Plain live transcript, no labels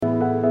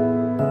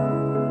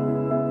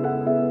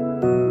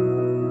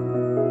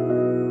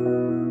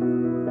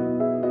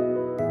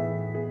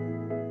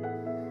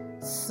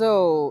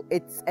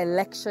it's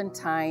election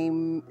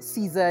time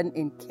season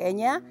in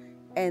Kenya,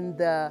 and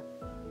the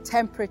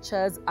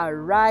temperatures are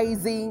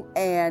rising.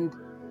 And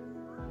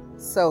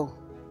so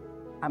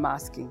I'm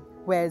asking,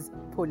 where's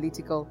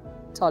political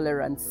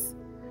tolerance?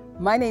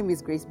 My name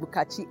is Grace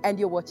Bukachi, and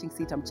you're watching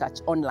CITAM Church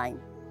Online.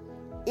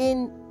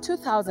 In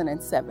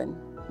 2007,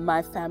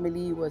 my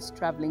family was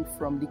traveling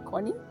from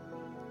Likoni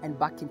and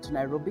back into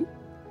Nairobi.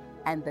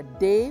 And the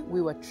day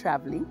we were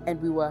traveling,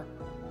 and we were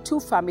 2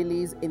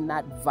 families in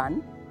that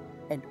van,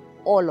 and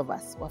all of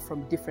us were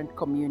from different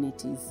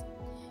communities.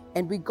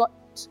 And we got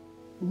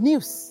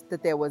news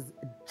that there was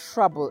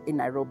trouble in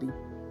Nairobi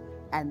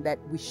and that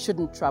we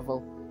shouldn't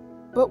travel.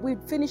 But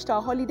we'd finished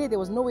our holiday. There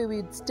was no way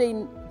we'd stay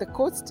in the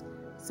coast.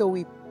 So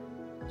we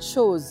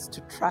chose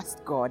to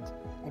trust God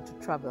and to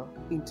travel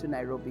into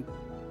Nairobi.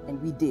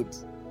 And we did.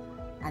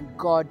 And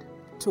God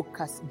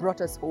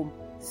brought us home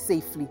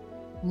safely.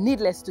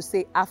 Needless to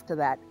say, after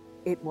that,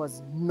 it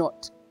was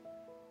not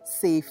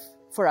safe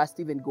for us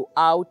to even go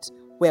out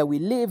where we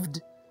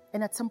lived.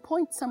 And at some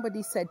point,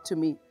 somebody said to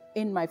me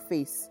in my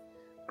face,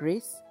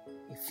 Grace,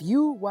 if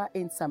you were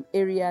in some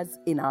areas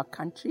in our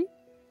country,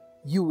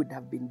 you would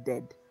have been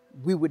dead.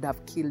 We would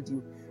have killed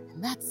you.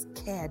 And that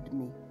scared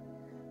me.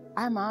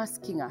 I'm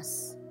asking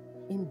us,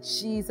 in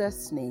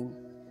Jesus' name,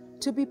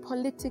 to be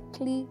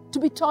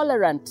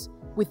tolerant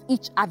with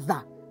each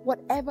other,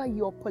 whatever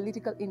your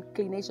political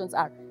inclinations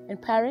are.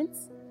 And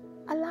parents,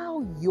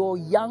 allow your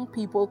young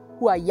people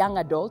who are young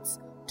adults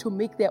to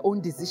make their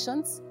own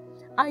decisions.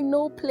 I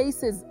know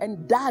places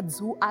and dads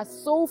who are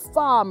so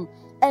firm,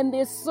 and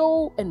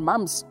and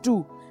moms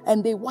too,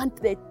 and they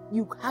want that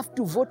you have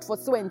to vote for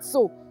so and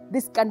so.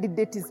 This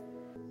candidate is,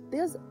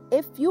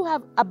 if you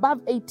have above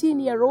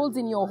 18-year-olds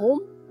in your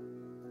home,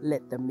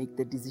 let them make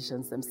the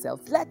decisions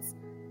themselves. Let's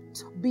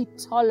be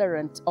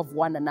tolerant of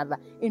one another.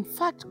 In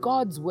fact,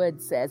 God's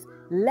word says,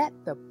 let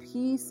the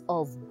peace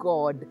of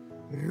God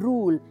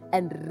rule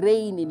and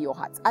reign in your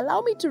hearts.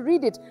 Allow me to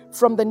read it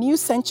from the New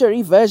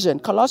Century Version.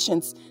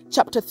 Colossians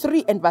chapter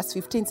 3 and verse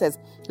 15 says,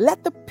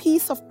 let the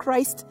peace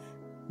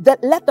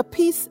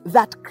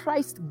that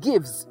Christ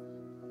gives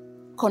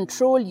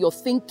control your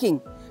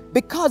thinking,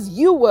 because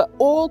you were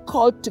all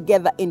called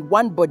together in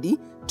one body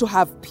to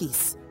have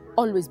peace.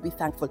 Always be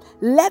thankful.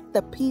 Let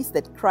the peace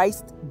that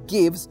Christ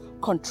gives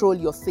control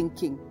your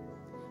thinking.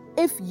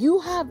 If you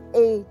have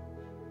a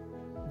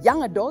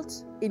young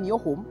adult in your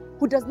home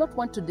who does not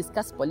want to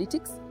discuss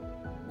politics,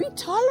 be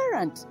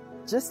tolerant.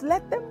 Just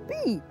let them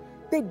be.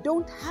 They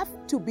don't have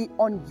to be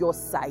on your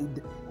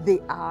side. They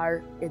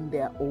are in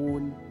their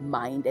own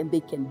mind, and they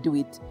can do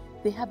it.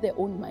 They have their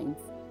own minds.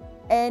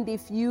 And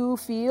if you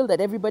feel that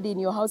everybody in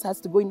your house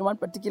has to go in one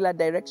particular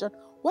direction,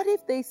 what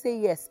if they say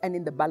yes, and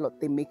in the ballot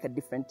they make a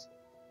different?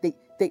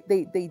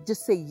 They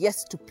just say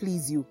yes to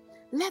please you.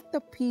 Let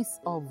the peace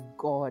of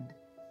God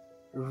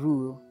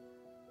rule.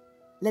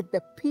 Let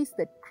the peace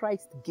that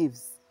Christ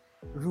gives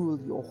rule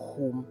your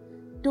home.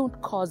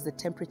 Don't cause the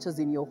temperatures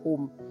in your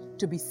home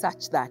to be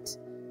such that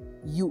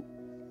you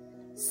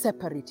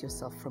separate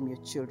yourself from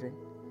your children.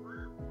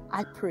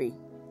 I pray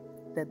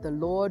that the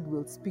Lord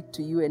will speak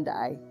to you and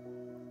I,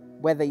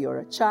 whether you're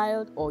a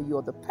child or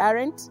you're the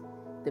parent,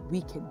 that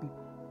we can be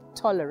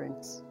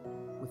tolerant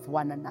with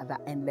one another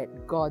and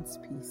let God's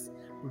peace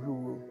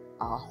rule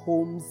our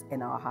homes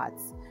and our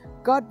hearts.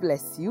 God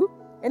bless you,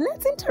 and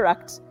let's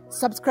interact.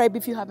 Subscribe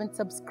if you haven't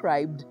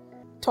subscribed.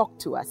 Talk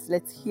to us.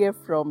 Let's hear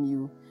from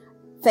you.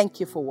 Thank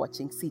you for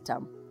watching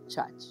CITAM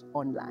Church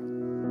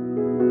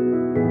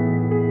Online.